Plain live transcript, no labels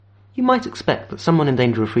You might expect that someone in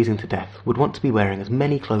danger of freezing to death would want to be wearing as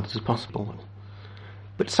many clothes as possible.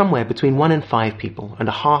 But somewhere between 1 in 5 people and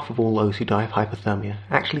a half of all those who die of hypothermia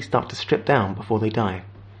actually start to strip down before they die.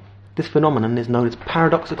 This phenomenon is known as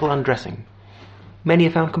paradoxical undressing. Many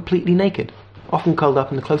are found completely naked, often curled up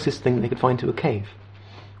in the closest thing they could find to a cave.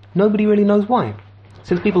 Nobody really knows why,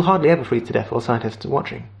 since people hardly ever freeze to death while scientists are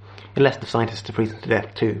watching, unless the scientists are freezing to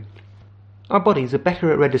death too. Our bodies are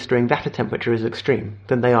better at registering that a temperature is extreme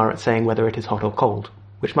than they are at saying whether it is hot or cold,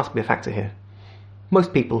 which must be a factor here.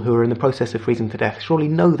 Most people who are in the process of freezing to death surely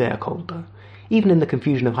know they are cold though, even in the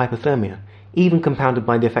confusion of hypothermia, even compounded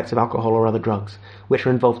by the effects of alcohol or other drugs, which are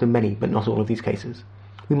involved in many but not all of these cases.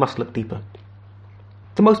 We must look deeper.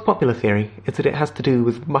 The most popular theory is that it has to do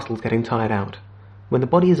with muscles getting tired out. When the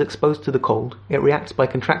body is exposed to the cold, it reacts by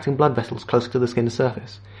contracting blood vessels close to the skin's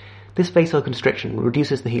surface. This vasoconstriction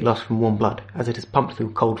reduces the heat loss from warm blood as it is pumped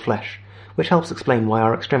through cold flesh, which helps explain why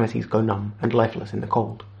our extremities go numb and lifeless in the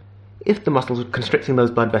cold. If the muscles constricting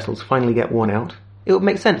those blood vessels finally get worn out, it would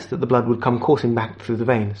make sense that the blood would come coursing back through the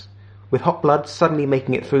veins. With hot blood suddenly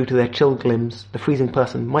making it through to their chilled limbs, the freezing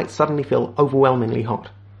person might suddenly feel overwhelmingly hot.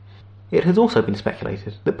 It has also been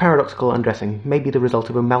speculated that paradoxical undressing may be the result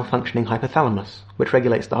of a malfunctioning hypothalamus, which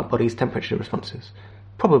regulates our body's temperature responses,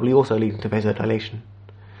 probably also leading to vasodilation.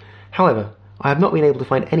 However, I have not been able to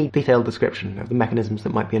find any detailed description of the mechanisms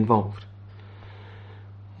that might be involved.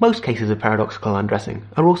 Most cases of paradoxical undressing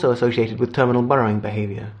are also associated with terminal burrowing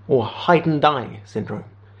behaviour, or hide-and-die syndrome.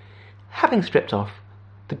 Having stripped off,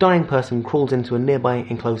 the dying person crawls into a nearby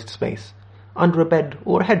enclosed space, under a bed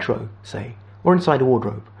or a hedgerow, say, or inside a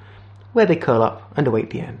wardrobe, where they curl up and await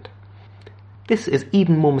the end. This is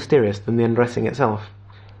even more mysterious than the undressing itself.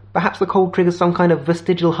 Perhaps the cold triggers some kind of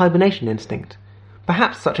vestigial hibernation instinct.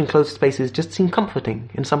 Perhaps such enclosed spaces just seem comforting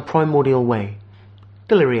in some primordial way.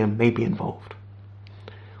 Delirium may be involved.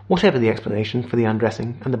 Whatever the explanation for the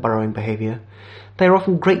undressing and the burrowing behaviour, they are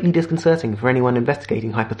often greatly disconcerting for anyone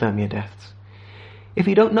investigating hypothermia deaths. If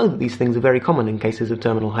you don't know that these things are very common in cases of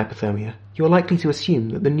terminal hypothermia, you are likely to assume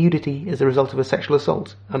that the nudity is the result of a sexual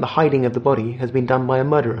assault and the hiding of the body has been done by a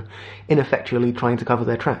murderer, ineffectually trying to cover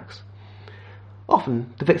their tracks.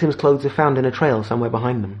 Often, the victim's clothes are found in a trail somewhere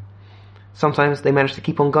behind them. Sometimes they manage to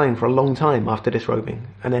keep on going for a long time after disrobing,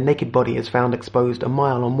 and their naked body is found exposed a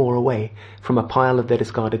mile or more away from a pile of their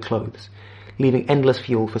discarded clothes, leaving endless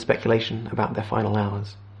fuel for speculation about their final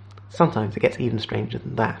hours. Sometimes it gets even stranger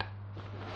than that.